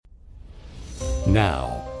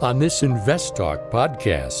Now, on this Invest Talk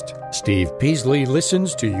podcast, Steve Peasley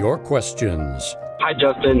listens to your questions. Hi,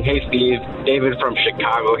 Justin. Hey, Steve. David from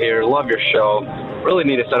Chicago here. Love your show. Really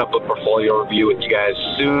need to set up a portfolio review with you guys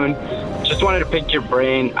soon. Just wanted to pick your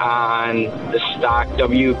brain on the stock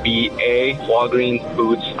WBA, Walgreens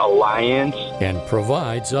Boots Alliance. And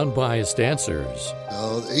provides unbiased answers.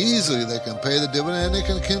 Easily they can pay the dividend and they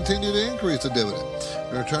can continue to increase the dividend.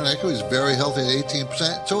 The return on equity is very healthy at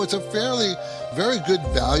 18%. So it's a very good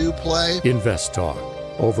value play. Invest Talk.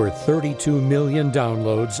 Over 32 million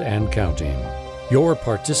downloads and counting. Your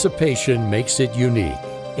participation makes it unique.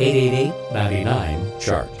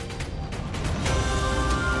 888-99-CHART.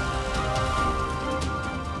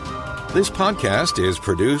 This podcast is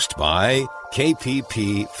produced by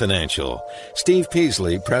KPP Financial. Steve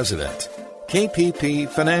Peasley, President. KPP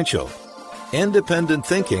Financial. Independent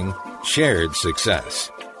thinking, shared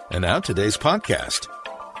success. And now today's podcast.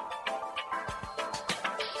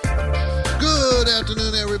 Good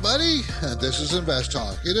afternoon, everybody. This is Invest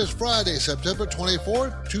Talk. It is Friday, September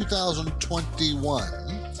 24th, 2021.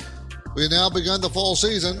 We've now begun the fall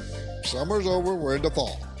season. Summer's over. We're into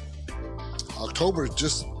fall. October is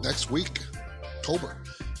just next week. October.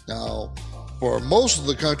 Now, for most of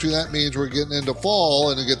the country, that means we're getting into fall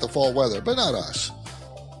and to get the fall weather, but not us.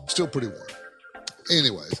 Still pretty warm.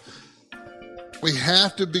 Anyways, we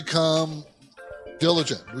have to become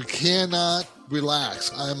diligent. We cannot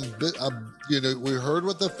relax. We heard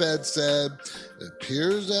what the Fed said. It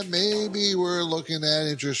appears that maybe we're looking at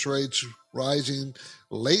interest rates rising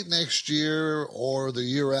late next year or the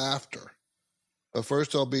year after. But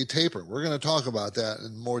first, there'll be taper. We're going to talk about that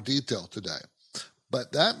in more detail today.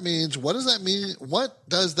 But that means, what does that mean? What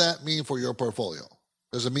does that mean for your portfolio?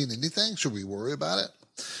 Does it mean anything? Should we worry about it?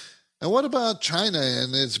 And what about China?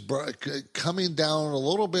 And it's coming down a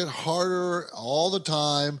little bit harder all the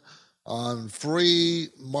time on free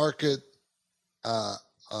market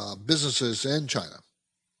businesses in China.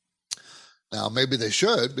 Now, maybe they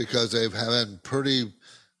should, because they've had pretty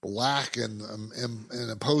lack in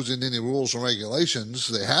imposing any rules and regulations.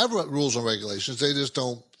 They have rules and regulations. They just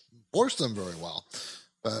don't enforce them very well.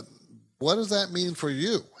 But what does that mean for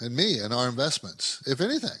you and me and our investments, if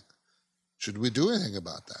anything? Should we do anything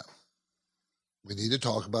about that? We need to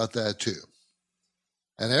talk about that too.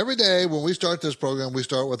 And every day when we start this program, we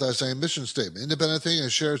start with our same mission statement. Independent thinking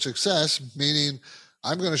and shared success, meaning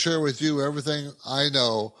I'm going to share with you everything I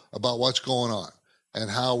know about what's going on and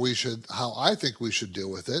how I think we should deal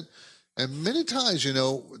with it. And many times,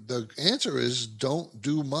 the answer is don't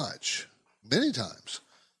do much. Many times.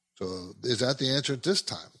 So is that the answer at this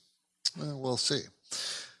time? Well, we'll see.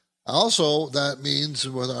 Also, that means,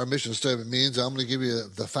 what our mission statement means, I'm going to give you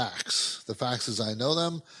the facts as I know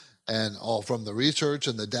them, and all from the research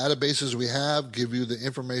and the databases we have, give you the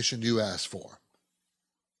information you asked for.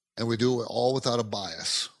 And we do it all without a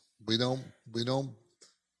bias. We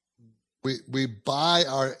buy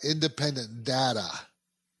our independent data.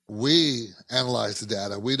 We analyze the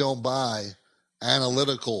data. We don't buy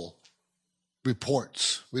analytical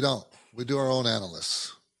reports. We don't. We do our own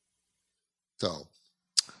analysis. So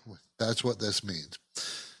that's what this means.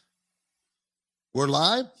 We're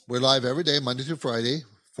live. We're live every day, Monday through Friday,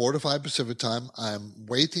 4 to 5 Pacific time. I'm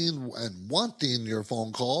waiting and wanting your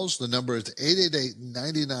phone calls. The number is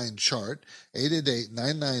 888-99-CHART,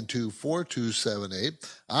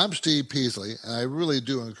 888-992-4278. I'm Steve Peasley, and I really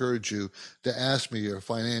do encourage you to ask me your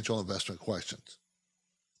financial investment questions.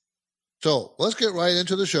 So let's get right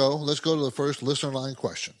into the show. Let's go to the first listener line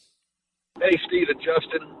question. Hey, Steve and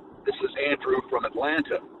Justin. This is Andrew from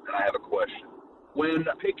Atlanta, and I have a question. When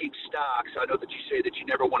picking stocks, I know that you say that you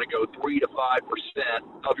never want to go 3 to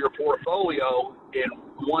 5% of your portfolio in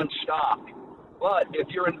one stock. But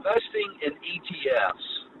if you're investing in ETFs,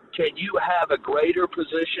 can you have a greater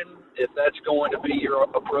position if that's going to be your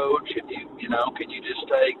approach? If can you just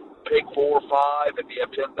pick 4 or 5 if you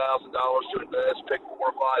have $10,000 to invest, pick 4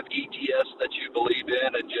 or 5 ETFs that you believe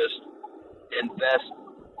in and just invest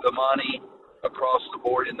the money across the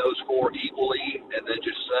board in those 4 equally and then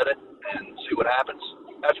just set it and see what happens?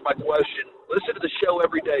 That's my question. Listen to the show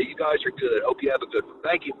every day. You guys are good. Hope you have a good one.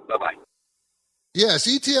 Thank you. Bye-bye. Yes,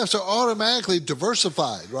 ETFs are automatically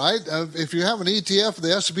diversified, right? If you have an ETF for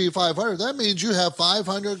the S&P 500, that means you have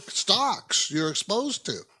 500 stocks you're exposed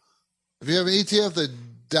to. If you have an ETF, the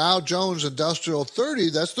Dow Jones Industrial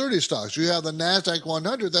 30, that's 30 stocks. You have the NASDAQ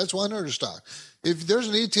 100, that's 100 stocks. If there's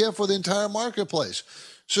an ETF for the entire marketplace,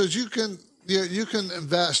 so you can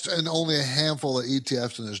invest in only a handful of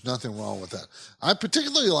ETFs, and there's nothing wrong with that. I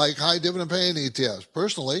particularly like high dividend paying ETFs.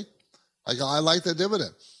 Personally, I like the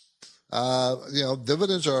dividend.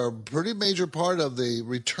 Dividends are a pretty major part of the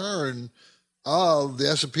return of the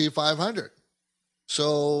S&P 500.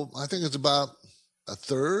 So I think it's about a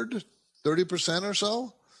third, 30% or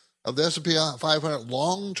so of the S&P 500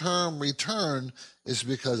 long-term return is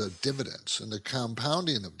because of dividends and the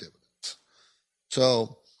compounding of dividends.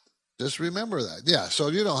 So just remember that. Yeah, so,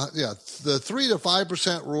 the 3 to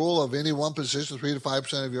 5% rule of any one position, 3 to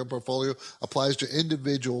 5% of your portfolio applies to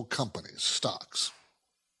individual companies, stocks.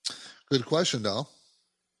 Good question, though.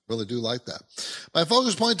 Really do like that. My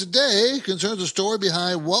focus point today concerns the story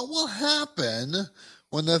behind what will happen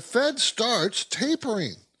when the Fed starts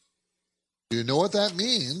tapering. Do you know what that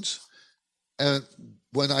means? And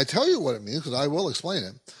when I tell you what it means, because I will explain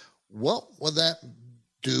it, what will that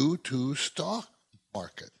do to stock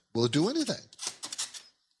market? Will it do anything?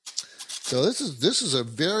 So this is a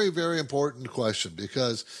very, very important question,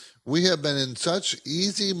 because we have been in such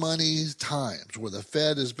easy money times where the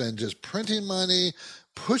Fed has been just printing money,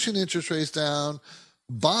 pushing interest rates down,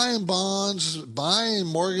 buying bonds, buying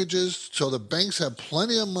mortgages, so the banks have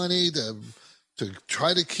plenty of money to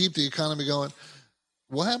try to keep the economy going.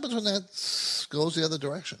 What happens when that goes the other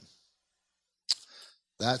direction?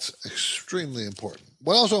 That's extremely important.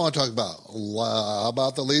 What else do I want to talk about?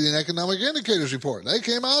 About the leading economic indicators report. They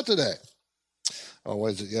came out today. Or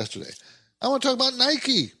was it yesterday? I want to talk about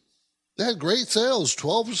Nike. They had great sales,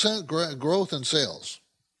 12% growth in sales.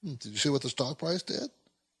 Did you see what the stock price did?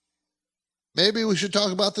 Maybe we should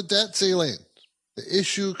talk about the debt ceiling, the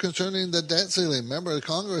issue concerning the debt ceiling. Remember, the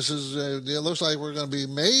Congress it looks like we're going to be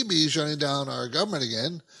maybe shutting down our government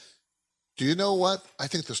again. Do you know what? I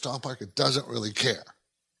think the stock market doesn't really care.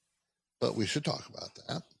 But we should talk about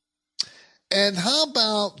that. And how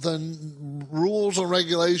about the rules and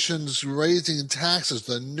regulations raising taxes,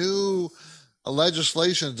 the new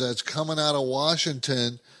legislation that's coming out of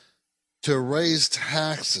Washington to raise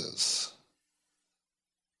taxes?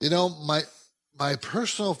 My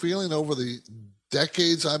personal feeling over the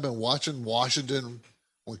decades I've been watching Washington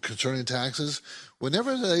concerning taxes,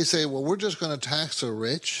 whenever they say, well, we're just going to tax the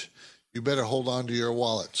rich, you better hold on to your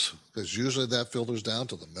wallets, because usually that filters down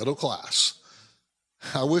to the middle class.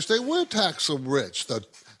 I wish they would tax the rich.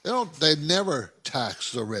 They never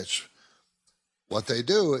tax the rich. What they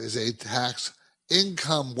do is they tax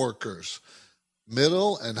income workers,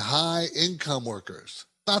 middle and high income workers,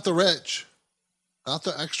 not the rich, not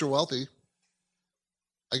the extra wealthy.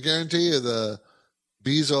 I guarantee you the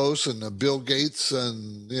Bezos and the Bill Gates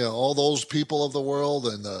and all those people of the world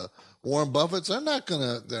and the Warren Buffetts, they're not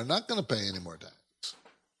gonna pay any more tax.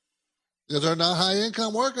 Because they're not high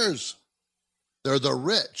income workers. They're the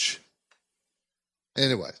rich.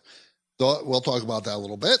 Anyway, we'll talk about that a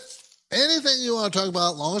little bit. Anything you want to talk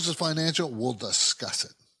about, as long as it's financial, we'll discuss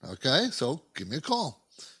it. Okay? So give me a call.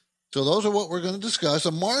 So those are what we're going to discuss.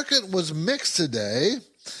 The market was mixed today.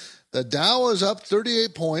 The Dow was up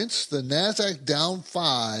 38 points, the NASDAQ down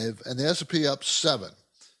 5, and the S&P up 7.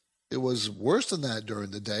 It was worse than that during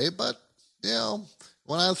the day, but,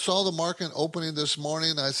 when I saw the market opening this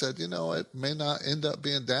morning, I said, it may not end up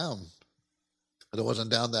being down. But it wasn't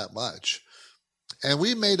down that much. And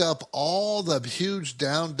we made up all the huge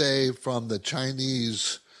down day from the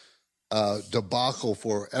Chinese debacle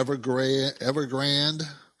for Evergrande.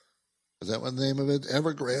 Is that what the name of it?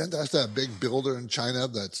 Evergrande? That's that big builder in China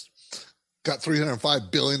that's got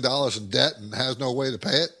 $305 billion in debt and has no way to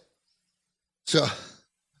pay it. So,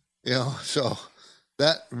 so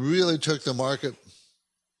that really took the market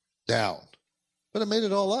down. But it made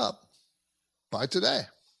it all up by today.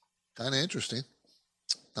 Kind of interesting.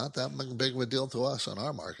 Not that big of a deal to us on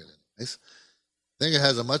our market, anyways. I think it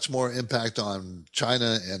has a much more impact on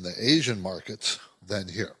China and the Asian markets than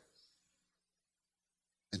here.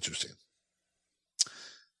 Interesting.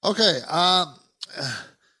 Okay,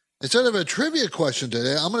 instead of a trivia question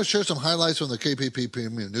today, I'm going to share some highlights from the KPP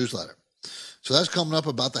Premium Newsletter. So that's coming up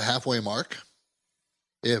about the halfway mark.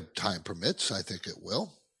 If time permits, I think it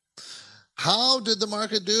will. How did the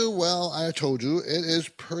market do? Well, I told you it is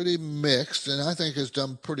pretty mixed, and I think it's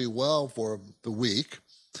done pretty well for the week.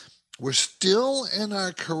 We're still in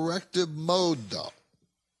our corrective mode, though.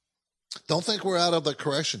 Don't think we're out of the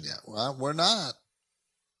correction yet. Well, we're not.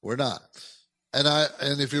 We're not. And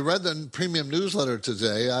if you read the premium newsletter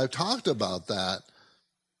today, I talked about that,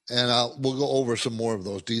 and we'll go over some more of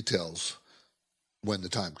those details when the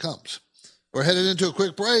time comes. We're headed into a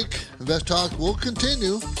quick break. Invest Talk will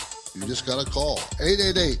continue. You just got to call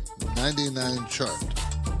 888-99-CHART.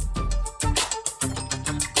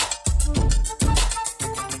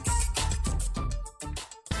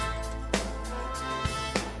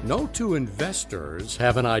 No two investors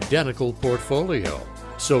have an identical portfolio.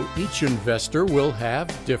 So each investor will have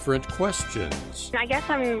different questions. I guess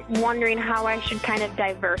I'm wondering how I should kind of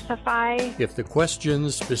diversify. If the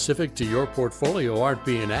questions specific to your portfolio aren't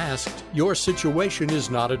being asked, your situation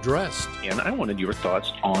is not addressed. And I wanted your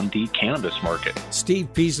thoughts on the cannabis market.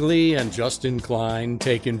 Steve Peasley and Justin Klein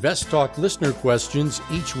take Invest Talk listener questions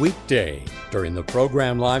each weekday during the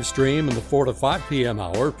program live stream in the 4 to 5 p.m.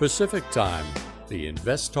 hour Pacific Time. The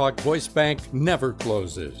Invest Talk voice bank never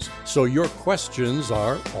closes, so your questions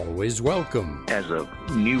are always welcome. As a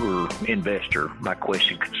newer investor, my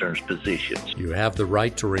question concerns positions. You have the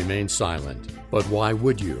right to remain silent, but why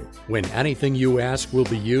would you, when anything you ask will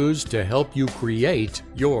be used to help you create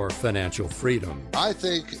your financial freedom? I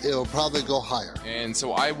think it'll probably go higher. And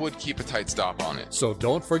so I would keep a tight stop on it. So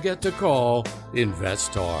don't forget to call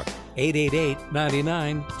Invest Talk,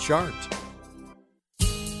 888-99-CHART.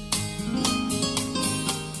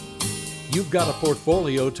 You've got a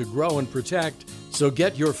portfolio to grow and protect, so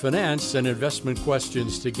get your finance and investment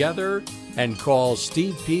questions together and call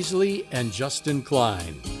Steve Peasley and Justin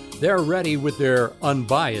Klein. They're ready with their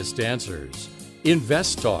unbiased answers.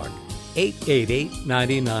 Invest Talk,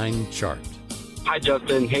 888-99-CHART. Hi,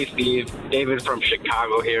 Justin. Hey, Steve. David from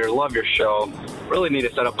Chicago here. Love your show. Really need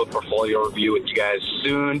to set up a portfolio review with you guys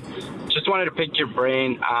soon. Just wanted to pick your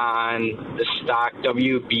brain on the stock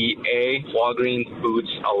WBA, Walgreens Boots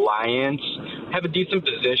Alliance. Have a decent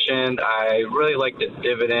position. I really like the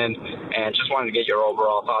dividend and just wanted to get your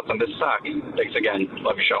overall thoughts on this stock. Thanks again.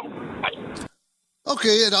 Love your show. Bye. Okay,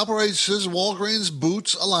 it operates as Walgreens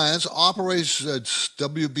Boots Alliance, operates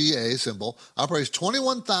WBA symbol, operates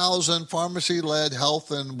 21,000 pharmacy-led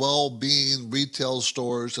health and well-being retail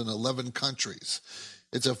stores in 11 countries.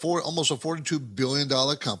 It's almost a $42 billion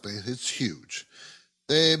company. It's huge.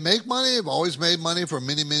 They make money. They've always made money for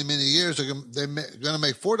many, many, many years. They're going to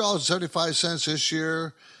make $4.75 this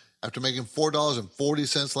year after making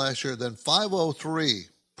 $4.40 last year, then $5.03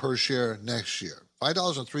 per share next year.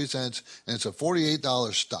 $5.03, and it's a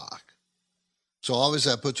 $48 stock. So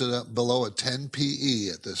obviously that puts it up below a 10 PE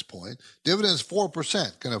at this point. Dividends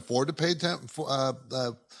 4%. Can afford to pay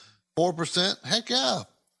 4%? Heck yeah.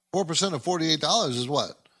 4% of $48 is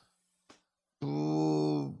what?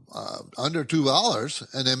 Under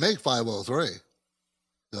 $2, and they make $5.03.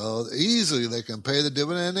 So easily they can pay the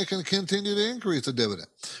dividend, and they can continue to increase the dividend.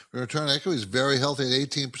 Return on equity is very healthy at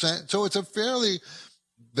 18%. So it's a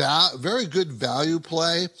very good value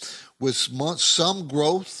play with some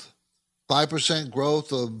growth, 5%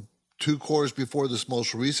 growth of 2 quarters before this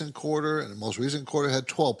most recent quarter, and the most recent quarter had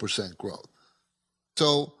 12% growth.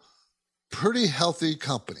 So pretty healthy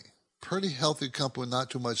company with not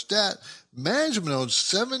too much debt. Management owns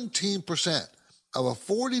 17% of a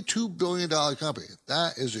 $42 billion company.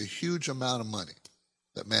 That is a huge amount of money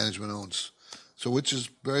that management owns, so which is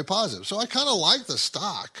very positive. So I kind of like the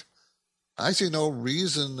stock. I see no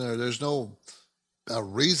reason, there's no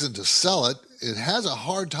reason to sell it. It has a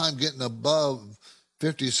hard time getting above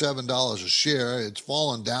 $57 a share. It's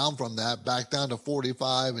fallen down from that, back down to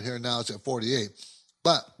 45, and here now it's at 48.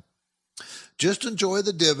 But just enjoy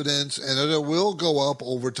the dividends, and it will go up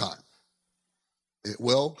over time. It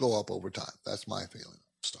will go up over time. That's my feeling on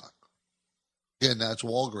the stock. Again, that's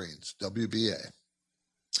Walgreens, WBA.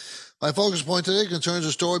 My focus point today concerns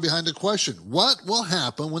the story behind the question: what will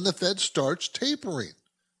happen when the Fed starts tapering?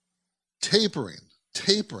 Tapering.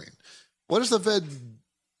 What does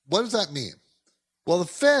that mean? Well, the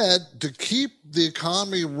Fed, to keep the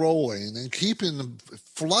economy rolling and keeping them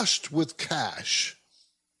flushed with cash,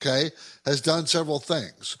 has done several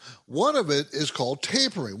things. One of it is called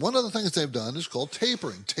tapering. One of the things they've done is called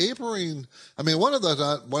tapering. One of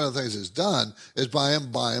the things it's done is buying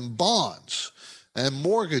bonds and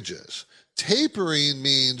mortgages. Tapering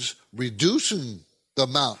means reducing the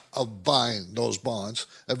amount of buying those bonds,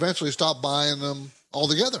 eventually stop buying them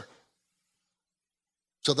altogether.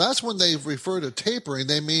 So that's when they refer to tapering.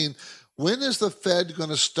 They mean, when is the Fed going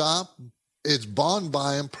to stop its bond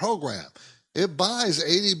buying program? It buys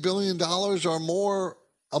 $80 billion or more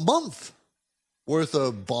a month worth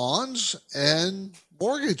of bonds and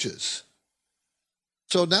mortgages.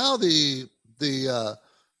 So now the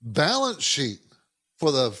balance sheet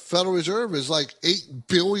for the Federal Reserve is like $8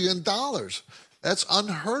 billion. That's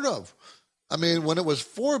unheard of. I mean, when it was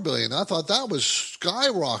 $4 billion, I thought that was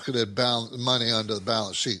skyrocketed money under the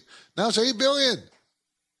balance sheet. Now it's $8 billion.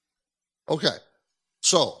 Okay,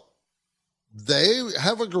 so they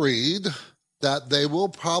have agreed that they will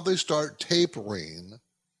probably start tapering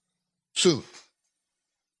soon.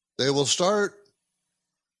 They will start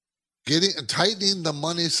tightening the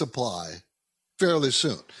money supply fairly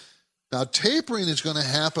soon. Now, tapering is going to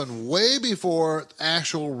happen way before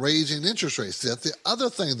actual raising interest rates. That's the other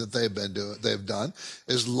thing that they've done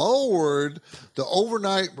is lowered the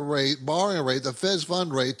overnight rate, borrowing rate, the Fed's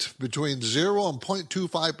fund rate between 0 and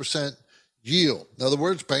 0.25% yield. In other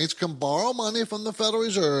words, banks can borrow money from the Federal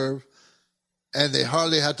Reserve and they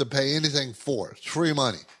hardly have to pay anything for it. It's free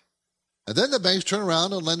money. And then the banks turn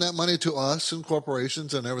around and lend that money to us and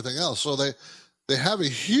corporations and everything else. So they have a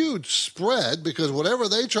huge spread because whatever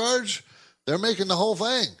they charge, they're making the whole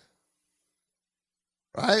thing,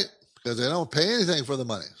 right? Because they don't pay anything for the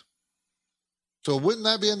money. So wouldn't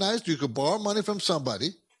that be nice? You could borrow money from somebody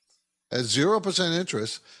at 0%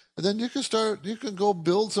 interest, and then you can go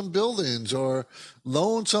build some buildings or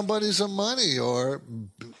loan somebody some money or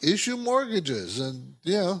issue mortgages, and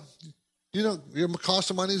your cost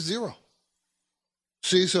of money is zero.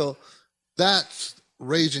 See, so that's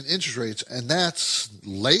raising interest rates, and that's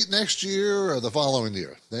late next year or the following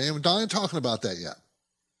year. They ain't talking about that yet.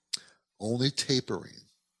 Only tapering.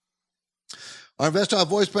 Our InvestTalk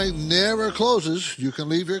voice bank never closes. You can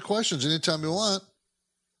leave your questions anytime you want.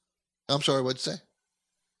 I'm sorry, what'd you say?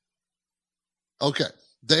 Okay.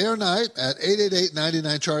 Day or night at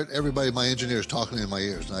 888-99-CHART. Everybody, my engineer is talking in my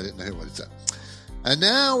ears, and I didn't hear what he said. And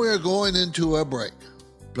now we're going into a break.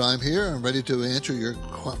 But I'm here and ready to answer your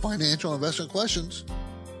financial investment questions.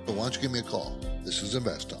 So why don't you give me a call? This is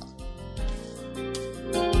InvestTalk.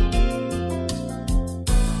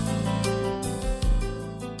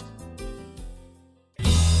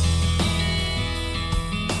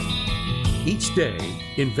 Each day,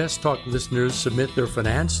 InvestTalk listeners submit their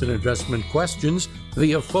finance and investment questions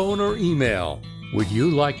via phone or email. Would you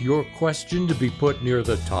like your question to be put near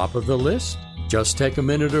the top of the list? Just take a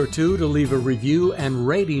minute or two to leave a review and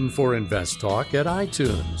rating for InvestTalk at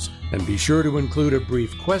iTunes. And be sure to include a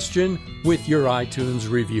brief question with your iTunes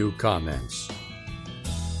review comments.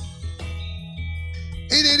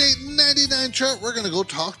 888-99-CHART. We're going to go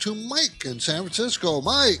talk to Mike in San Francisco.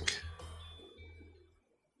 Mike.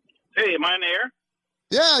 Hey, am I on the air?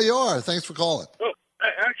 Yeah, you are. Thanks for calling. Oh,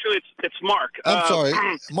 actually, it's Mark. I'm sorry.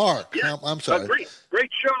 Mark. Yeah. I'm sorry. Great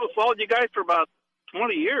show. Followed you guys for about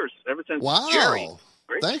 20 years, ever since Jerry.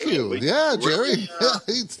 Thank you. Yeah, Jerry.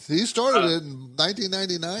 He started it in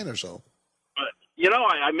 1999 or so. But,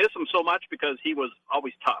 I miss him so much because he was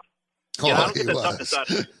always tough. Oh, I don't get the toughness out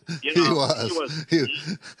of him. He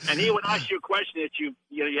was. And he would ask you a question that you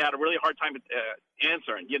had a really hard time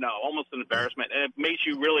answering, almost an embarrassment. And it makes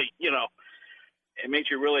you really,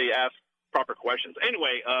 ask proper questions.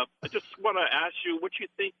 Anyway, I just want to ask you what you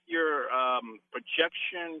think your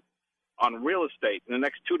projection on real estate in the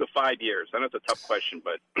next 2 to 5 years. I know it's a tough question,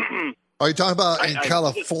 but are you talking about in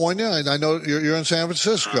California? And I know you're in San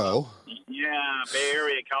Francisco. Yeah, Bay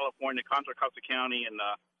Area, California, Contra Costa County, and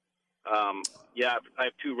I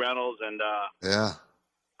have 2 rentals, and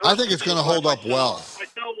I think it's going to hold up well. If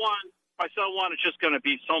I sell one, it's just going to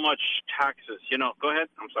be so much taxes. Go ahead.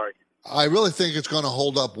 I'm sorry. I really think it's going to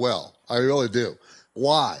hold up well. I really do.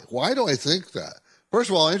 Why? Why do I think that?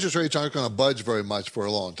 First of all, interest rates aren't going to budge very much for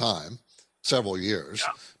a long time, several years.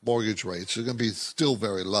 Yeah. Mortgage rates are going to be still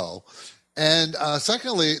very low. And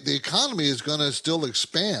secondly, the economy is going to still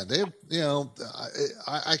expand.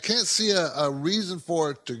 I can't see a reason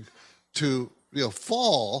for it to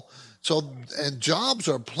fall. So, and jobs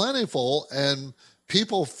are plentiful, and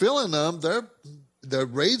people filling them. Their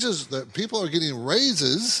raises. People are getting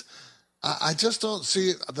raises. I just don't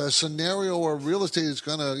see the scenario where real estate is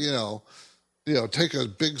going to take a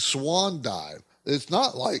big swan dive. It's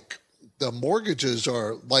not like the mortgages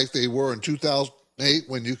are like they were in 2008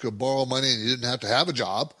 when you could borrow money and you didn't have to have a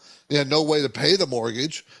job. You had no way to pay the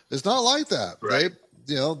mortgage. It's not like that. Right.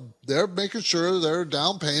 They're making sure there are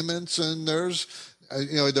down payments and there's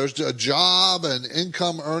a job and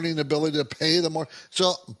income earning ability to pay the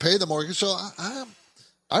mortgage. So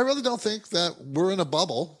I really don't think that we're in a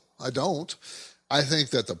bubble. I don't. I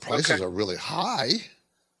think that the prices are really high.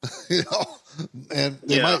 And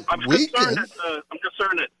they might weaken.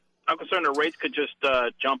 I'm concerned that rates could just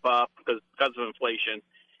jump up because of inflation,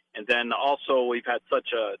 and then also we've had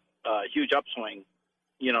such a huge upswing,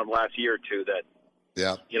 the last year or two that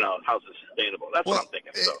how's it sustainable? That's what I'm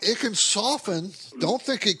thinking. So. It can soften. Don't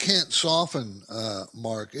think it can't soften,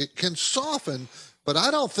 Mark. It can soften, but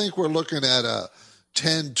I don't think we're looking at a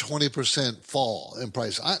 10-20% fall in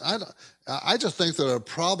price. I just think that it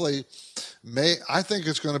probably I think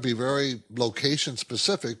it's going to be very location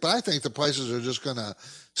specific, but I think the prices are just going to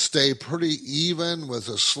stay pretty even with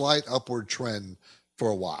a slight upward trend for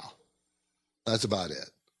a while. That's about it.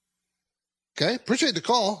 Okay. Appreciate the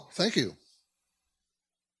call. Thank you.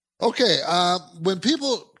 Okay. When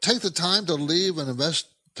people take the time to leave an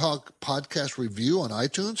Talk podcast review on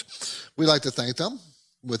iTunes. We'd like to thank them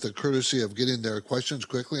with the courtesy of getting their questions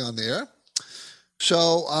quickly on the air.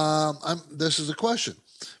 So this is a question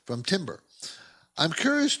from Timber. I'm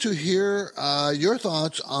curious to hear your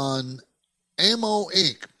thoughts on Ammo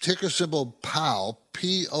Inc., ticker symbol POW,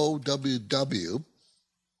 P-O-W-W.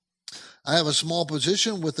 I have a small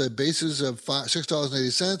position with a basis of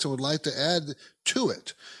 $6.80 and would like to add to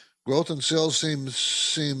it. Growth in sales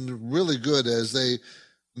seemed really good as they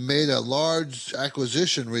made a large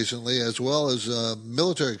acquisition recently as well as a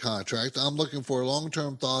military contract. I'm looking for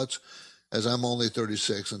long-term thoughts as I'm only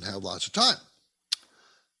 36 and have lots of time.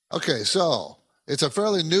 Okay, so it's a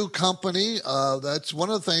fairly new company. That's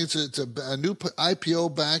one of the things. It's a new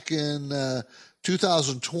IPO back in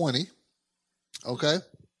 2020. Okay,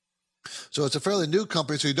 so it's a fairly new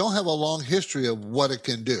company, so you don't have a long history of what it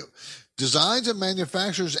can do. Designs and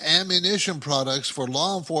manufactures ammunition products for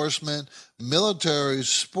law enforcement, military,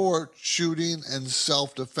 sport, shooting, and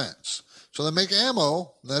self-defense. So they make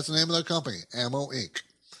ammo. That's the name of their company, Ammo Inc.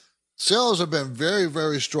 Sales have been very,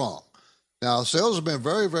 very strong. Now, sales have been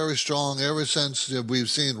very, very strong ever since we've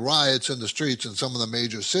seen riots in the streets in some of the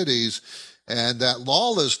major cities, and that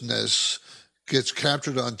lawlessness gets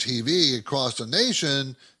captured on TV across the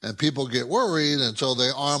nation, and people get worried, and so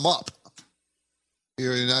they arm up.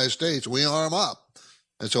 Here in the United States, we arm up.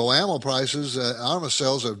 And so ammo prices, armor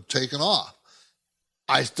sales have taken off.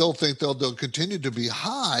 I still think they'll continue to be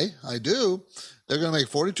high. I do. They're going to make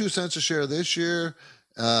 42 cents a share this year.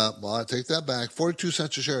 Well, I take that back. 42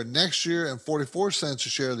 cents a share next year and 44 cents a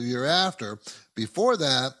share the year after. Before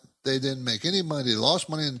that, they didn't make any money. They lost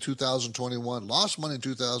money in 2021, lost money in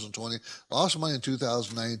 2020, lost money in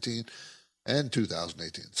 2019 and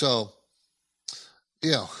 2018. So,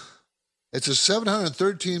 it's a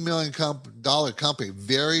 $713 million company,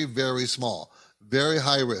 very, very small, very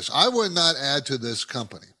high risk. I would not add to this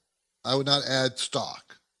company. I would not add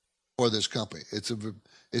stock for this company.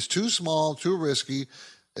 It's too small, too risky.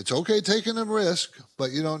 It's okay taking a risk,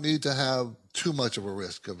 but you don't need to have too much of a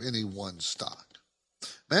risk of any one stock.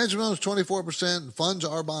 Management owns 24%, and funds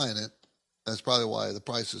are buying it. That's probably why the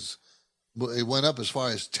prices, it went up as far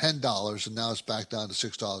as $10, and now it's back down to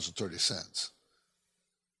 $6.30.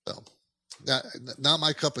 So, not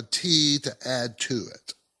my cup of tea to add to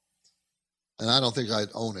it. And I don't think I'd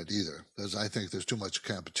own it either, because I think there's too much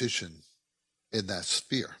competition in that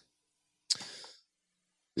sphere.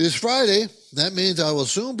 It is Friday. That means I will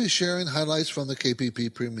soon be sharing highlights from the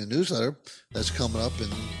KPP Premium Newsletter. That's coming up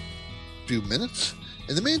in a few minutes.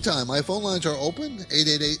 In the meantime, my phone lines are open,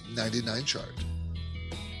 888-99-CHART.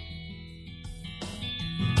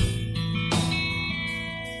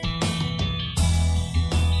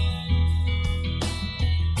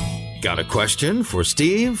 Got a question for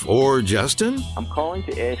Steve or Justin? I'm calling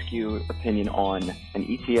to ask you opinion on an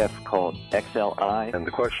ETF called XLI. And the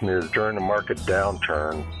question is, during the market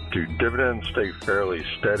downturn, do dividends stay fairly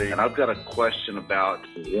steady? And I've got a question about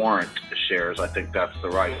warrant shares. I think that's the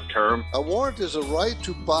right term. A warrant is a right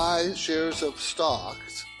to buy shares of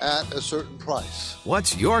stocks at a certain price.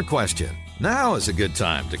 What's your question? Now is a good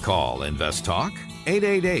time to call Invest Talk,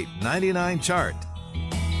 888-99-CHART.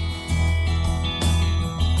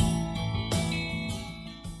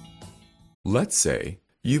 Let's say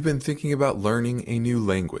you've been thinking about learning a new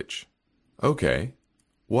language. Okay,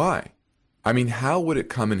 why? I mean, how would it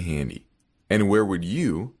come in handy? And where would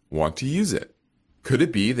you want to use it? Could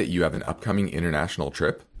it be that you have an upcoming international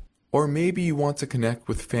trip? Or maybe you want to connect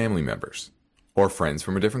with family members or friends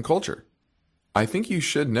from a different culture? I think you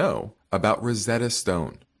should know about Rosetta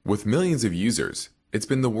Stone. With millions of users, it's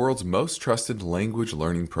been the world's most trusted language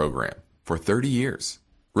learning program for 30 years.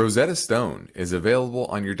 Rosetta Stone is available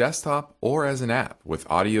on your desktop or as an app with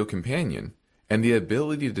Audio Companion and the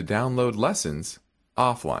ability to download lessons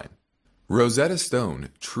offline. Rosetta Stone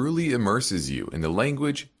truly immerses you in the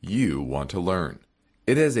language you want to learn.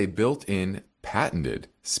 It has a built-in, patented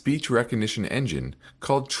speech recognition engine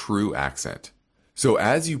called True Accent. So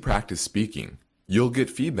as you practice speaking, you'll get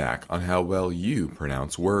feedback on how well you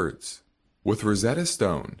pronounce words. With Rosetta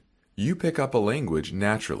Stone, you pick up a language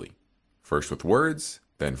naturally, first with words,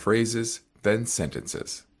 then phrases, then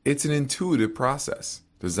sentences. It's an intuitive process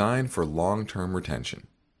designed for long-term retention.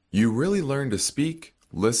 You really learn to speak,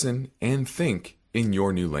 listen, and think in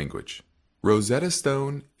your new language. Rosetta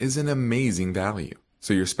Stone is an amazing value,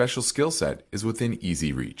 so your special skill set is within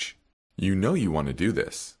easy reach. You know you want to do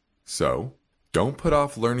this, so don't put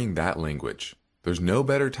off learning that language. There's no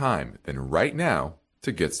better time than right now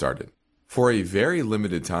to get started. For a very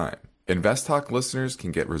limited time, Invest Talk listeners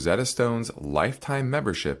can get Rosetta Stone's lifetime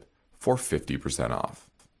membership for 50% off.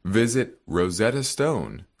 Visit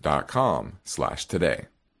rosettastone.com/today.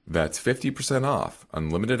 That's 50% off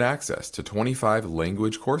unlimited access to 25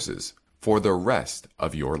 language courses for the rest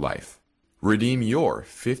of your life. Redeem your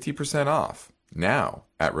 50% off now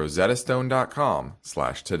at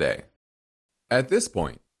rosettastone.com/today. At this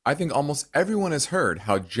point, I think almost everyone has heard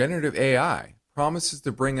how generative AI promises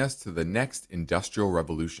to bring us to the next industrial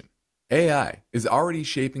revolution. AI is already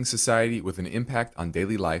shaping society with an impact on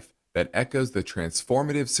daily life that echoes the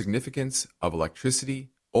transformative significance of electricity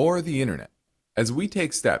or the internet. As we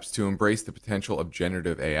take steps to embrace the potential of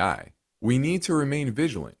generative AI, we need to remain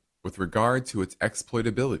vigilant with regard to its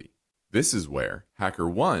exploitability. This is where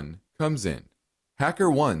HackerOne comes in.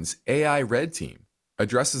 HackerOne's AI Red Team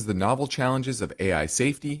addresses the novel challenges of AI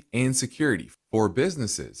safety and security for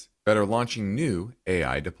businesses that are launching new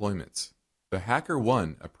AI deployments. The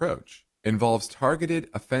HackerOne approach involves targeted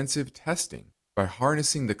offensive testing by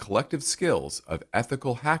harnessing the collective skills of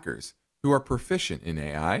ethical hackers who are proficient in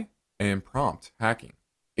AI and prompt hacking.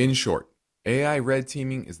 In short, AI red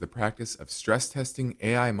teaming is the practice of stress testing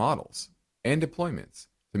AI models and deployments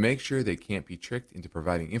to make sure they can't be tricked into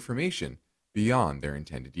providing information beyond their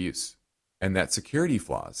intended use, and that security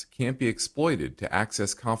flaws can't be exploited to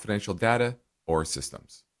access confidential data or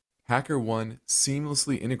systems. HackerOne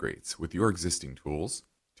seamlessly integrates with your existing tools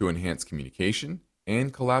to enhance communication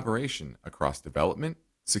and collaboration across development,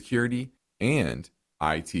 security, and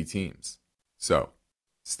IT teams. So,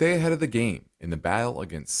 stay ahead of the game in the battle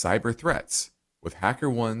against cyber threats with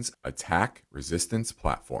HackerOne's attack resistance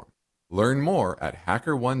platform. Learn more at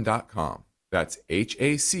hackerone.com. That's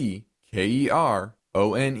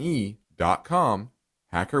HackerOne.com,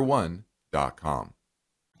 hackerone.com.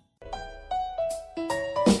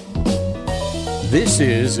 This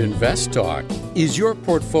is Invest Talk. Is your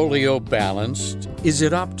portfolio balanced? Is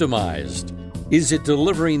it optimized? Is it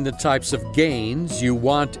delivering the types of gains you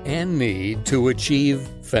want and need to achieve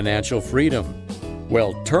financial freedom?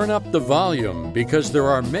 Well, turn up the volume because there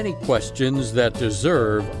are many questions that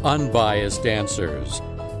deserve unbiased answers.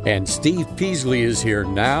 And Steve Peasley is here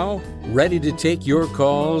now, ready to take your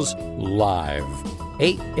calls live.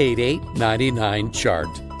 888-99-CHART.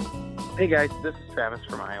 Hey guys, this is Travis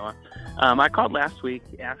from Iowa. I called last week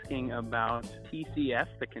asking about TCF,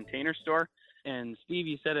 the Container Store. And Steve,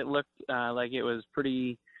 you said it looked like it was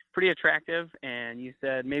pretty attractive, and you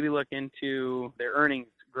said maybe look into their earnings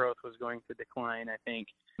growth was going to decline, I think.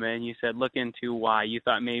 And you said look into why. You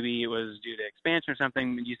thought maybe it was due to expansion or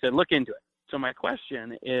something, but you said look into it. So my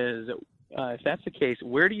question is, if that's the case,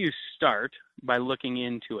 where do you start by looking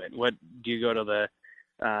into it? What do you go to the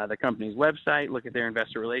company's website, look at their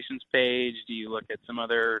investor relations page? Do you look at some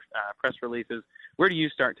other press releases? Where do you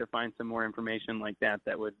start to find some more information like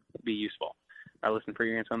that would be useful? I'll listen for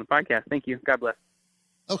your answer on the podcast. Thank you. God bless.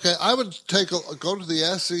 Okay, I would go to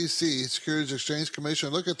the SEC, Securities Exchange Commission,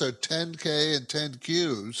 look at their 10K and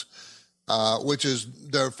 10Qs, which is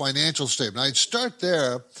their financial statement. I'd start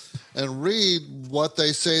there and read what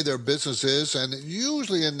they say their business is, and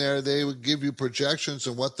usually in there they would give you projections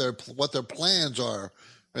and what their plans are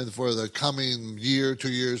for the coming year, 2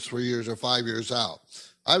 years, 3 years, or 5 years out.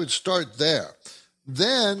 I would start there.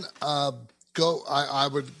 Then I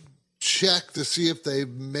would check to see if they've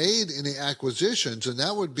made any acquisitions, and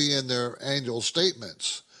that would be in their annual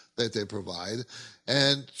statements that they provide,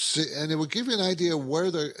 and it would give you an idea where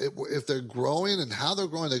if they're growing and how they're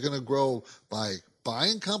growing. They're going to grow by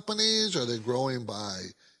buying companies? Are they growing by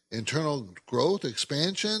internal growth,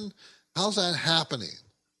 expansion? How's that happening?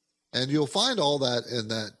 And you'll find all that in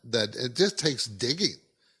that it just takes digging.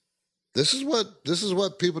 This is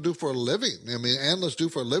what people do for a living. I mean, analysts do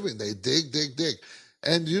for a living. They dig.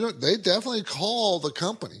 And, they definitely call the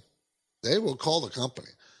company. They will call the company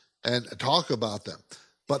and talk about them.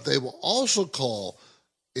 But they will also call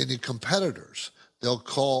any competitors. They'll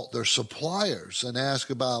call their suppliers and ask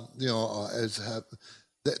about,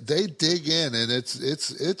 they dig in, and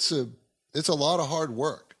it's a lot of hard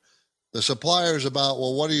work. The suppliers about,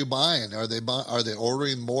 well, what are you buying? Are they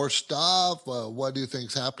ordering more stuff? What do you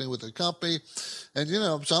think's happening with the company? And,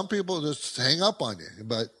 some people just hang up on you,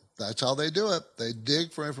 but that's how they do it. They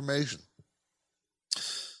dig for information.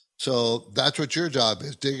 So that's what your job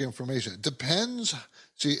is, dig information. It depends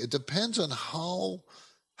on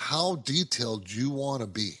how detailed you want to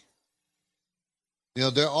be.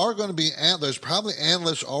 There are going to be there's probably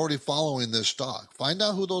analysts already following this stock. Find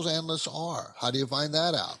out who those analysts are. How do you find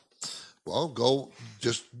that out? Well,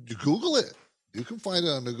 just Google it. You can find it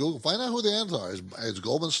on the Google. Find out who the analysts are. Is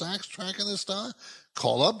Goldman Sachs tracking this stock?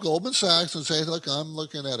 Call up Goldman Sachs and say, look, I'm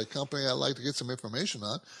looking at a company I'd like to get some information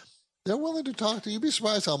on. They're willing to talk to you. You'd be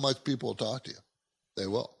surprised how much people will talk to you. They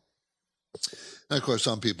will. And, of course,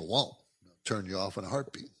 some people won't. They'll turn you off in a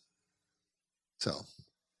heartbeat. So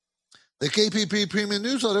The KPP Premium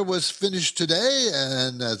Newsletter was finished today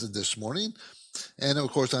and as of this morning. And,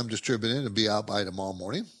 of course, I'm distributing it. It'll be out by tomorrow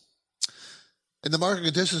morning. In the market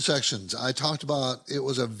conditions sections, I talked about it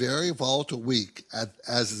was a very volatile week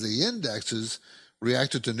as the indexes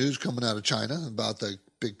reacted to news coming out of China about the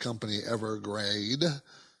big company Evergrande,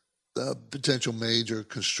 the potential major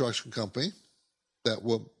construction company that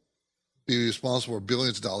will be responsible for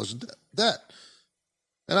billions of dollars in debt.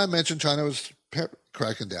 And I mentioned China was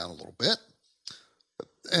cracking down a little bit.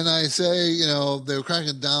 And I say, they were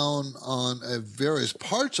cracking down on various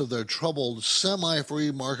parts of their troubled,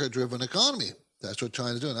 semi-free, market-driven economy. That's what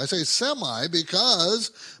China's doing. I say semi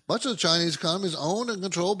because much of the Chinese economy is owned and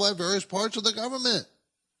controlled by various parts of the government.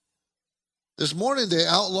 This morning, they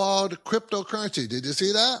outlawed cryptocurrency. Did you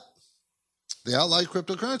see that? They outlawed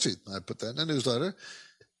cryptocurrency. I put that in the newsletter.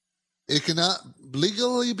 It cannot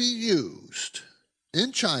legally be used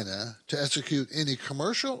in China to execute any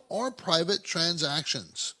commercial or private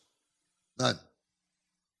transactions. None.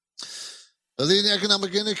 The leading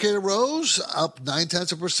economic indicator rose, up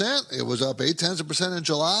 0.9%. It was up 0.8% in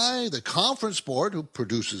July. The Conference Board, who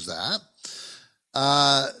produces that,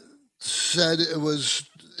 said it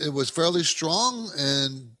was fairly strong,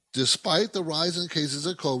 and despite the rise in cases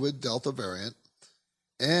of COVID, Delta variant,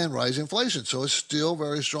 and rising inflation. So it's still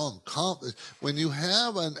very strong. When you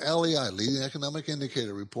have an LEI, leading economic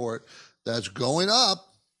indicator report, that's going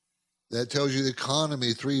up, that tells you the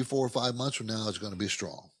economy 3, 4, 5 months from now is going to be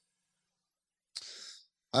strong.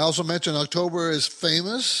 I also mentioned October is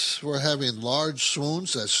famous for having large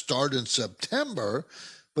swoons that start in September,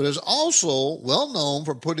 but is also well known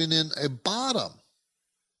for putting in a bottom.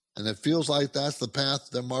 And it feels like that's the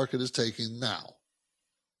path the market is taking now.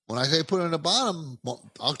 When I say put in a bottom,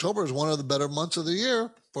 October is one of the better months of the year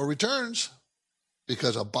for returns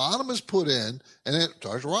because a bottom is put in and it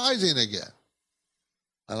starts rising again.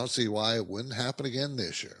 I don't see why it wouldn't happen again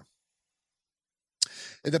this year.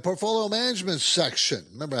 In the portfolio management section,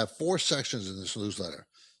 remember I have 4 sections in this newsletter.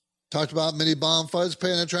 Talked about many bond funds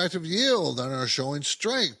paying attractive yield and are showing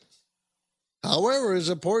strength. However, it's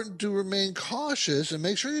important to remain cautious and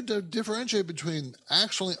make sure you differentiate between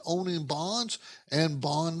actually owning bonds and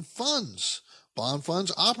bond funds. Bond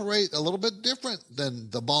funds operate a little bit different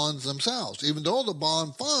than the bonds themselves, even though the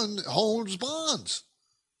bond fund holds bonds.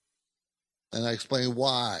 And I explain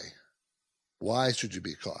why. Why should you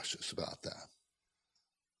be cautious about that?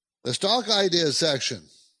 The stock ideas section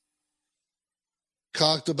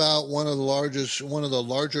talked about one of the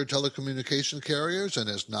larger telecommunication carriers, and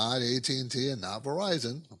it's not AT&T and not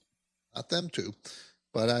Verizon, not them two,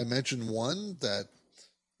 but I mentioned one that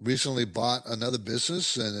recently bought another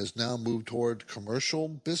business and has now moved toward commercial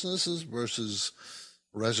businesses versus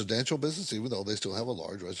residential business, even though they still have a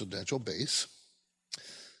large residential base.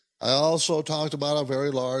 I also talked about a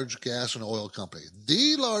very large gas and oil company,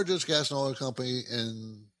 the largest gas and oil company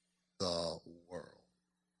in the world.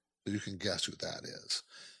 So you can guess who that is.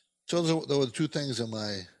 So there were 2 things in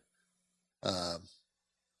my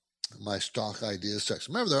my stock ideas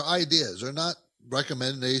section. Remember, they're ideas. They're not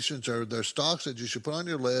recommendations. They're stocks that you should put on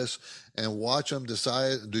your list and watch them,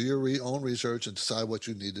 decide, do your own research and decide what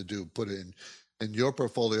you need to do. Put it in your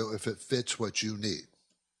portfolio if it fits what you need.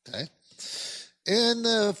 Okay? In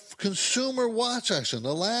the consumer watch section,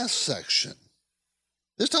 the last section,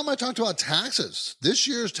 this time I talked about taxes, this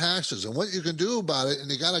year's taxes and what you can do about it.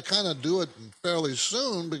 And you got to kind of do it fairly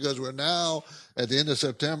soon because we're now at the end of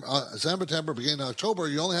September, beginning of October.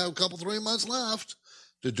 You only have a 3 months left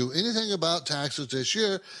to do anything about taxes this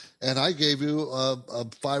year. And I gave you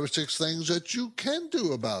 5 or 6 things that you can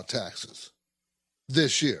do about taxes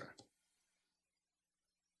this year.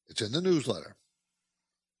 It's in the newsletter.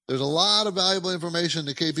 There's a lot of valuable information in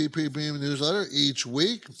the KPP Premium newsletter each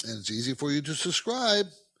week, and it's easy for you to subscribe.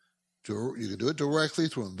 You can do it directly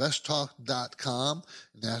through investtalk.com,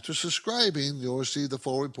 and after subscribing, you'll receive the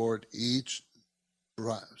full report each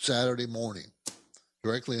Saturday morning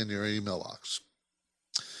directly in your email box.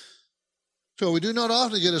 So we do not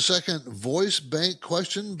often get a second voice bank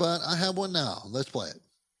question, but I have one now. Let's play it.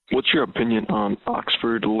 What's your opinion on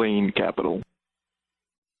Oxford Lane Capital?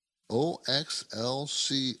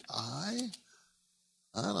 OXLCI?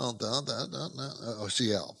 I don't know. Oh,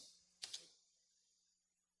 CL.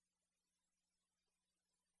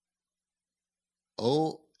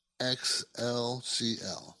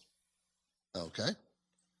 OXLCL. Okay.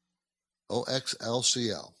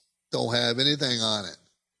 OXLCL. Don't have anything on it.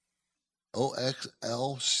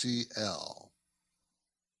 OXLCL.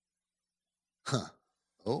 Huh.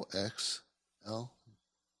 OXL.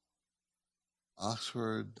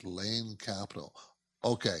 Oxford Lane Capital.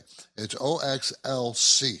 Okay. It's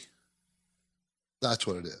OXLC. That's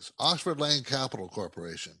what it is. Oxford Lane Capital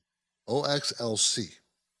Corporation, OXLC,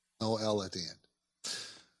 no L at the end.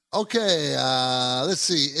 Okay, let's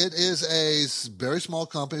see. It is a very small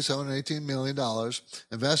company, $718 million,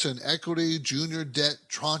 invests in equity junior debt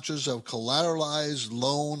tranches of collateralized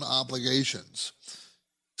loan obligations.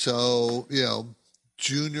 So,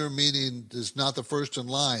 junior meaning is not the first in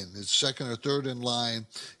line. It's second or third in line.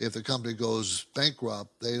 If the company goes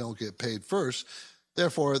bankrupt, they don't get paid first.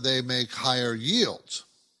 Therefore, they make higher yields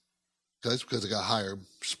because they got higher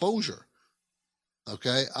exposure.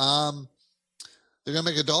 Okay, they're going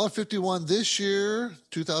to make $1.51 this year,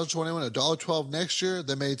 2021, $1.12 next year.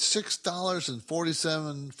 They made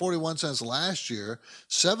 $6.41 last year,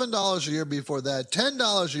 $7 a year before that,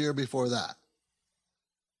 $10 a year before that.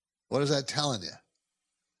 What is that telling you?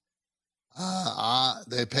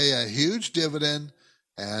 They pay a huge dividend,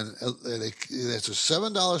 and it's a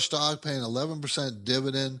 $7 stock paying 11%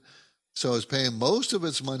 dividend. So it's paying most of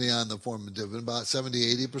its money on the form of dividend, about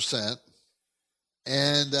 70-80%.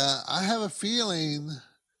 And I have a feeling,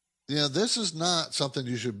 this is not something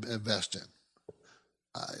you should invest in.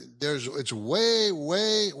 It's way,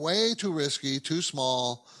 way, way too risky, too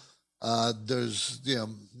small.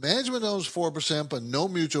 Management owns 4%, but no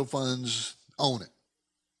mutual funds own it.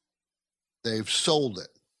 They've sold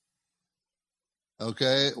it.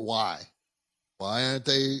 Okay, why? Why aren't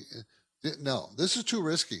they? No, this is too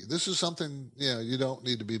risky. This is something you don't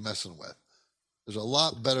need to be messing with. There's a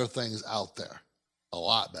lot better things out there. A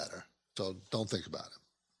lot better. So don't think about it.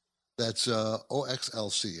 That's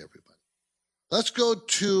OXLC, everybody. Let's go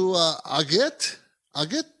to Agit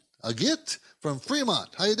from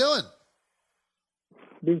Fremont. How you doing?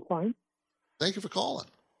 Doing fine. Thank you for calling.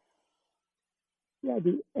 Yeah,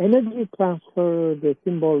 the Energy Transfer, the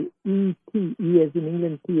symbol ET, E as in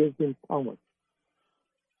England, T as in Thomas.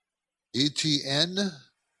 ETN?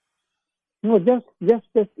 No, just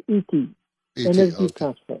ET. Energy okay.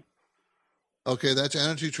 Transfer. Okay, that's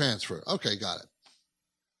Energy Transfer. Okay, got it.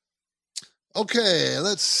 Okay,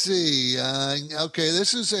 let's see.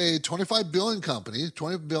 This is a $25 billion company,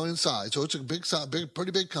 20 billion size, so it's a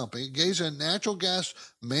pretty big company. Engaged in natural gas,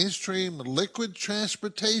 mainstream liquid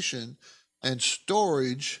transportation, and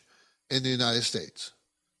storage in the United States.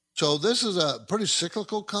 So this is a pretty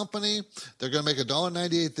cyclical company. They're going to make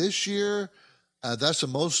 $1.98 this year. That's the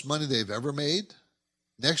most money they've ever made.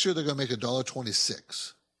 Next year, they're going to make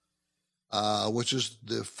 $1.26. Which is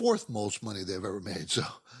the fourth most money they've ever made. So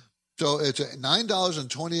it's a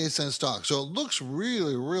 $9.28 stock. So it looks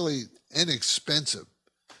really, really inexpensive.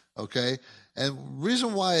 Okay. And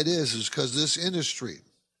reason why it is because this industry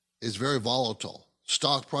is very volatile.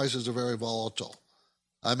 Stock prices are very volatile.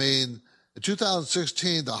 I mean, in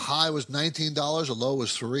 2016, the high was $19, the low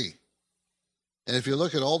was $3. And if you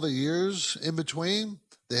look at all the years in between,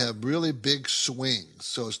 they have really big swings.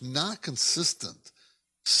 So it's not consistent.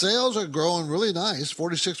 Sales are growing really nice,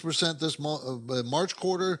 46% this March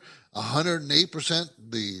quarter, 108%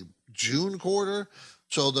 the June quarter.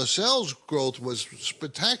 So the sales growth was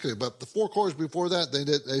spectacular, but the 4 quarters before that, they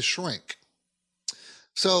shrank.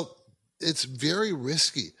 So it's very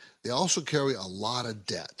risky. They also carry a lot of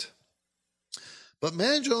debt. But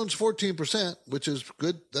management owns 14%, which is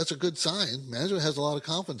good. That's a good sign. Management has a lot of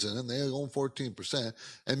confidence in it, and they own 14%.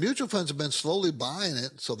 And mutual funds have been slowly buying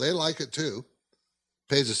it, so they like it too.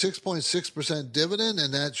 Pays a 6.6% dividend,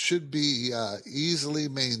 and that should be easily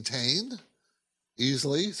maintained.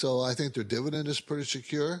 Easily. So I think their dividend is pretty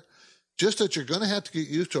secure. Just that you're going to have to get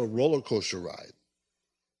used to a roller coaster ride.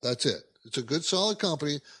 That's it. It's a good, solid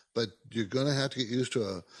company, but you're going to have to get used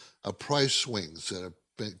to a price swings that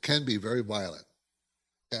can be very violent.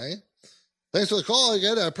 Okay? Thanks for the call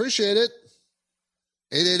again. I appreciate it.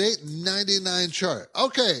 888-99-CHART.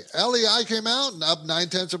 Okay, LEI came out and up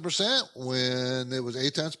 0.9% when it was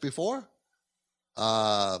 0.8 before.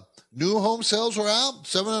 New home sales were out,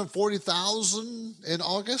 740,000 in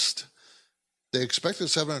August. They expected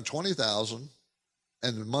 720,000,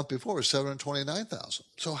 and the month before was 729,000.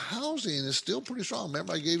 So housing is still pretty strong.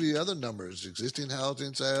 Remember, I gave you other numbers, existing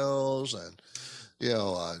housing sales and,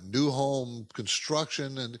 new home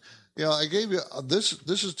construction. And, I gave you this.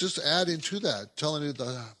 This is just adding to that, telling you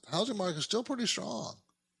the housing market is still pretty strong.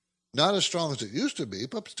 Not as strong as it used to be,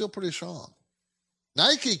 but still pretty strong.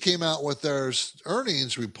 Nike came out with their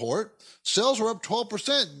earnings report. Sales were up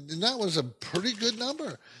 12%, and that was a pretty good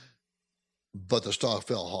number. But the stock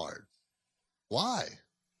fell hard. Why?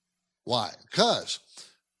 Because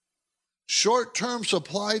short-term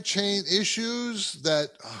supply chain issues that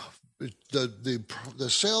the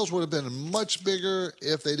sales would have been much bigger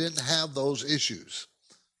if they didn't have those issues.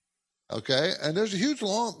 Okay? And there's a huge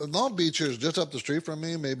Long Beach is just up the street from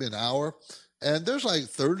me, maybe an hour. And there's like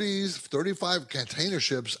 35 container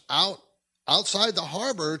ships outside the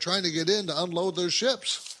harbor trying to get in to unload their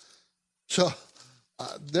ships. So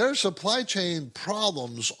there's supply chain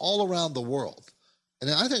problems all around the world.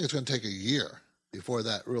 And I think it's going to take a year before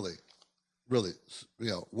that really,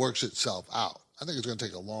 works itself out. I think it's going to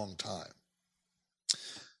take a long time.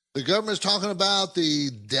 The government's talking about the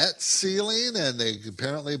debt ceiling, and they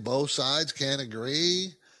apparently both sides can't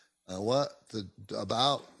agree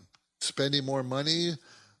about spending more money.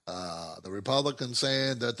 The Republicans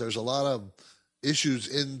saying that there's a lot of issues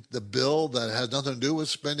in the bill that has nothing to do with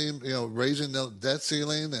spending, raising the debt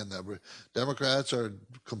ceiling, and the Democrats are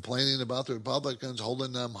complaining about the Republicans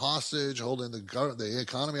holding them hostage, holding the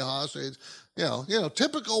economy hostage.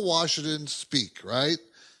 Typical Washington speak, right?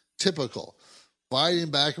 Typical.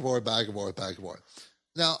 Fighting back and forth, back and forth, back and forth.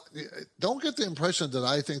 Now, don't get the impression that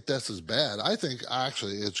I think this is bad. I think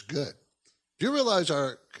actually it's good. Do you realize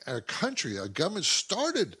our country, our government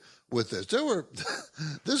started with this?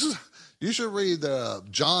 You should read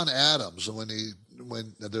John Adams when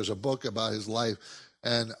there's a book about his life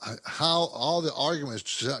and how all the arguments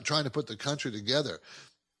trying to put the country together.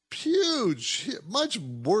 Huge, much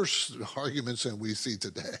worse arguments than we see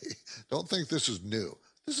today. Don't think this is new.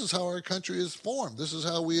 This is how our country is formed. This is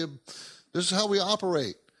how we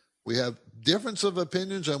operate. We have difference of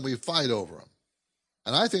opinions and we fight over them.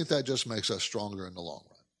 And I think that just makes us stronger in the long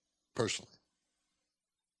run, personally.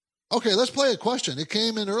 Okay, let's play a question. It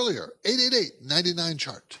came in earlier.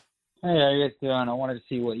 888-99-CHART. Hey, how you guys doing? I wanted to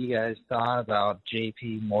see what you guys thought about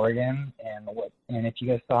JP Morgan and if you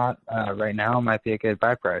guys thought right now might be a good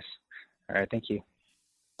buy price. All right, thank you.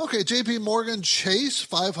 Okay, JP Morgan Chase,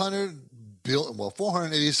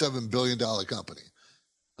 $487 billion company.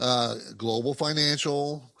 Global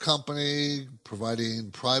financial company providing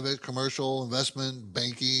private, commercial, investment,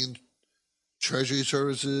 banking, treasury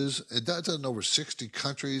services. It does it in over 60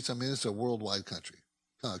 countries. I mean, it's a worldwide company.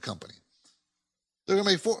 They're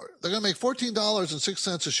going to make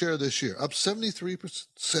 $14.06 a share this year, up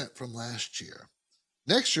 73% from last year.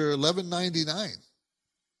 Next year, $11.99.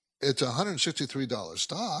 It's a $163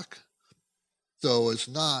 stock, so it's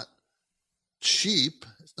not cheap.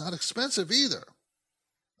 It's not expensive either.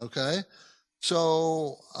 Okay,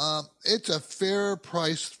 so it's a fair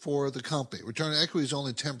price for the company. Return on equity is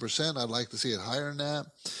only 10%. I'd like to see it higher than that.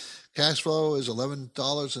 Cash flow is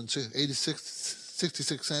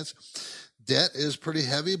 $11.66. Debt is pretty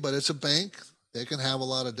heavy, but it's a bank. They can have a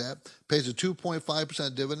lot of debt. Pays a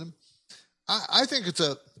 2.5% dividend. I think it's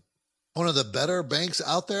one of the better banks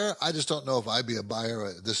out there. I just don't know if I'd be a buyer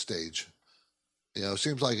at this stage. It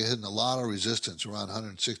seems like it's hitting a lot of resistance around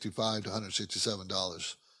 $165 to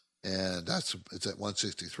 $167. And it's at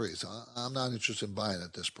 163. So I'm not interested in buying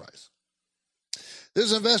at this price. This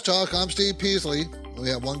is Invest Talk. I'm Steve Peasley. We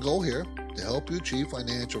have one goal here, to help you achieve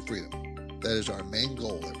financial freedom. That is our main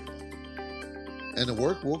goal, everyone. And the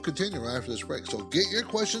work will continue right after this break. So get your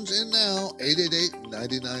questions in now,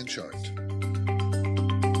 888-99-CHART.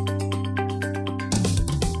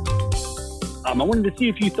 I wanted to see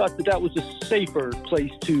if you thought that was a safer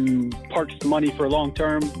place to park the money for long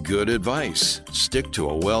term. Good advice. Stick to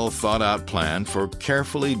a well-thought-out plan for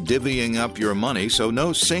carefully divvying up your money so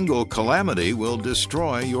no single calamity will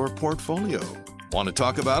destroy your portfolio. Want to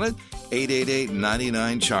talk about it?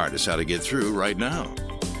 888-99-CHART is how to get through right now.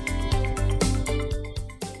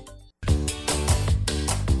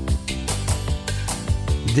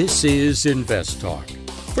 This is Invest Talk.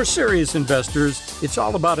 For serious investors, it's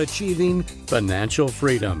all about achieving financial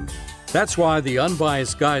freedom. That's why the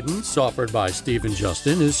unbiased guidance offered by Steve and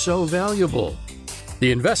Justin is so valuable.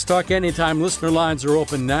 The Invest Talk Anytime listener lines are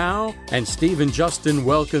open now, and Steve and Justin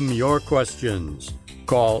welcome your questions.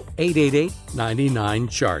 Call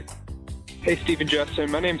 888-99-CHART. Hey, Steve and Justin.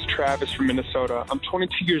 My name's Travis from Minnesota. I'm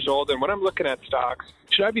 22 years old, and when I'm looking at stocks,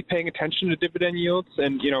 should I be paying attention to dividend yields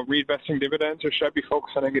and, reinvesting dividends, or should I be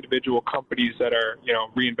focused on individual companies that are,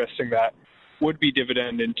 reinvesting that would-be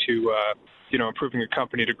dividend into, improving a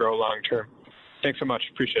company to grow long-term? Thanks so much.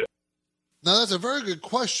 Appreciate it. Now, that's a very good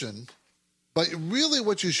question, but really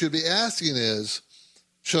what you should be asking is,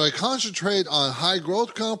 should I concentrate on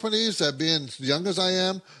high-growth companies that, being as young as I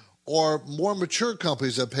am, or more mature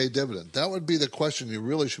companies that pay dividend? That would be the question you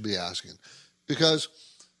really should be asking. Because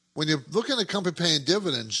when you're looking at a company paying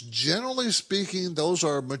dividends, generally speaking, those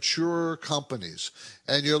are mature companies.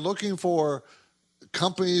 And you're looking for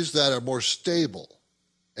companies that are more stable.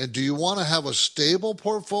 And do you want to have a stable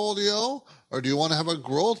portfolio, or do you want to have a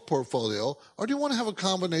growth portfolio, or do you want to have a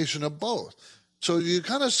combination of both? So you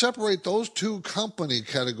kind of separate those two company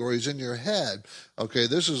categories in your head. Okay,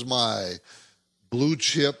 this is my blue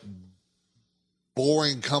chip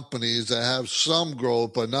boring companies that have some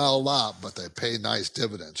growth, but not a lot, but they pay nice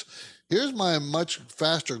dividends. Here's my much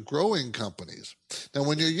faster growing companies. Now,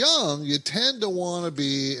 when you're young, you tend to want to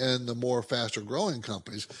be in the more faster growing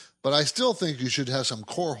companies, but I still think you should have some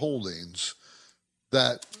core holdings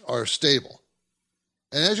that are stable.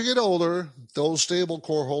 And as you get older, those stable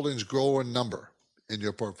core holdings grow in number in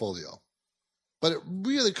your portfolio. But it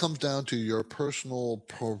really comes down to your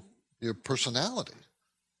your personality.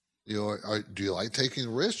 Do you like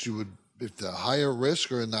taking risks? If the higher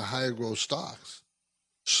risk or in the higher growth stocks.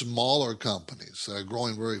 Smaller companies that are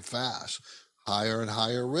growing very fast, higher and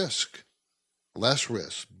higher risk, less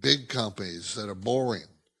risk. Big companies that are boring,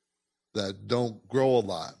 that don't grow a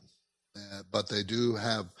lot, but they do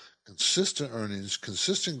have consistent earnings,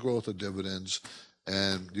 consistent growth of dividends,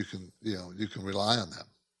 and you can rely on them.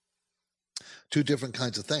 Two different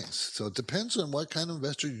kinds of things. So it depends on what kind of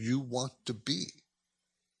investor you want to be.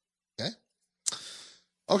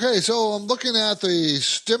 Okay, so I'm looking at the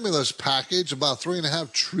stimulus package, about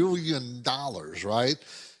 $3.5 trillion, right?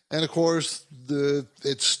 And, of course,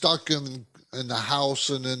 it's stuck in the House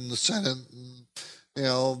and in the Senate.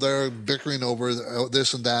 And, they're bickering over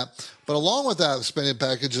this and that. But along with that spending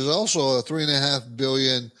package is also a $3.5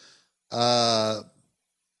 billion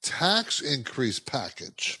tax increase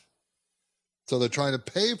package. So they're trying to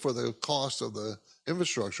pay for the cost of the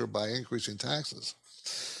infrastructure by increasing taxes.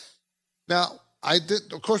 Now,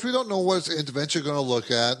 of course, we don't know what intervention you're going to look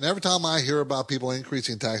at. And every time I hear about people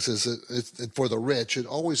increasing taxes for the rich, it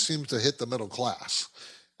always seems to hit the middle class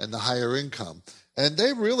and the higher income. And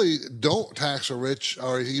they really don't tax the rich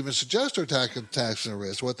or even suggest they're taxing the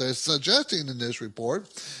rich. What they're suggesting in this report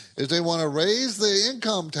is they want to raise the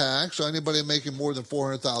income tax on anybody making more than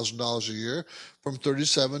 $400,000 a year from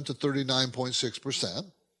 37 to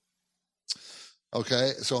 39.6%.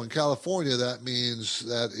 Okay, so in California, that means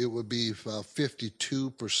that it would be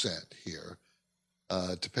 52% here,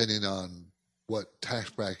 depending on what tax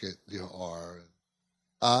bracket you are.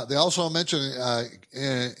 They also mentioned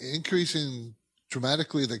increasing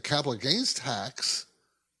dramatically the capital gains tax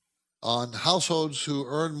on households who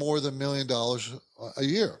earn more than $1 million a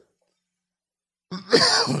year.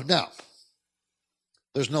 Now,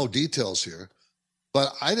 there's no details here,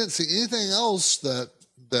 but I didn't see anything else that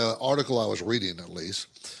the article I was reading, at least,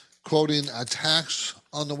 quoting a tax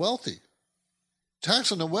on the wealthy.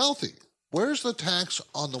 Tax on the wealthy. Where's the tax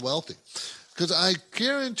on the wealthy? Because I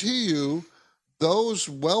guarantee you those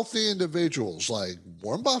wealthy individuals like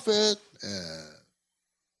Warren Buffett and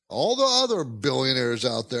all the other billionaires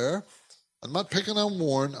out there, I'm not picking on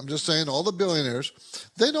Warren, I'm just saying all the billionaires,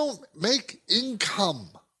 they don't make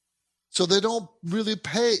income. So they don't really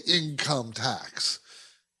pay income tax.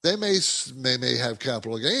 They may have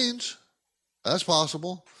capital gains. That's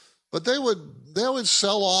possible. But they would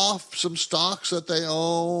sell off some stocks that they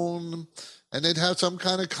own, and they'd have some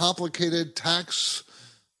kind of complicated tax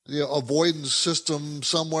avoidance system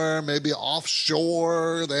somewhere, maybe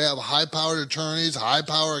offshore. They have high-powered attorneys,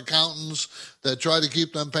 high-powered accountants that try to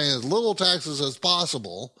keep them paying as little taxes as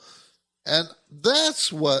possible. And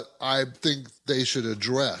that's what I think they should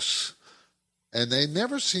address. And they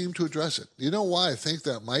never seem to address it. You know why I think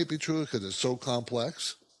that might be true? Because it's so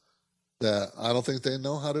complex that I don't think they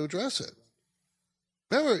know how to address it.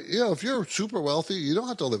 Remember, if you're super wealthy, you don't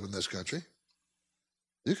have to live in this country.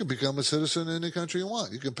 You can become a citizen in any country you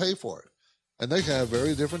want. You can pay for it. And they can have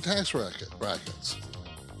very different tax brackets.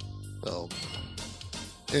 So,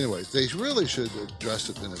 anyways, they really should address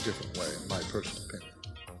it in a different way, in my personal opinion.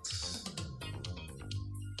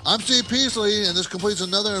 I'm Steve Peasley, and this completes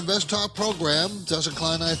another Invest Talk program. Justin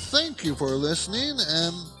Klein, I thank you for listening,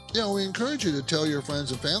 and we encourage you to tell your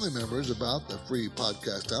friends and family members about the free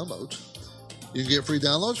podcast downloads. You can get free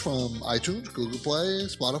downloads from iTunes, Google Play,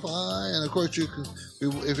 Spotify, and of course you can.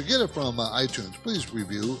 If you get it from iTunes, please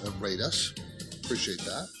review and rate us. Appreciate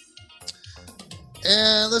that.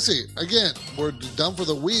 And let's see. Again, we're done for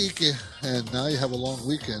the week, and now you have a long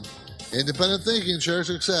weekend. Independent thinking, share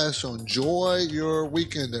success. So enjoy your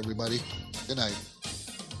weekend, everybody. Good night.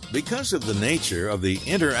 Because of the nature of the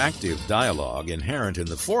interactive dialogue inherent in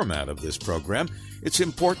the format of this program, it's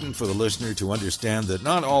important for the listener to understand that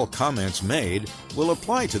not all comments made will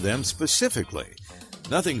apply to them specifically.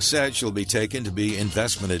 Nothing said shall be taken to be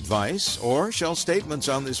investment advice, or shall statements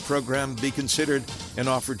on this program be considered an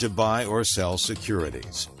offer to buy or sell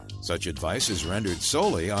securities. Such advice is rendered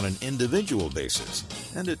solely on an individual basis,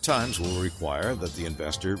 and at times will require that the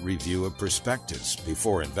investor review a prospectus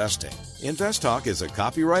before investing. Invest Talk is a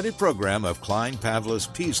copyrighted program of Klein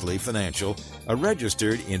Pavlis Peasley Financial, a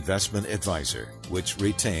registered investment advisor, which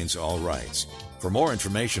retains all rights. For more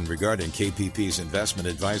information regarding KPP's investment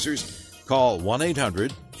advisors, Call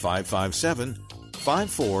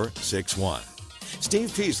 1-800-557-5461.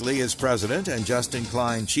 Steve Peasley is President and Justin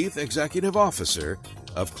Klein, Chief Executive Officer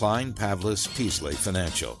of Klein Pavlis Peasley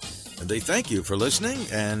Financial. And they thank you for listening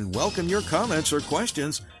and welcome your comments or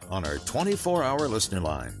questions on our 24-hour listener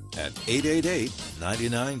line at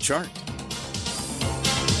 888-99-CHART.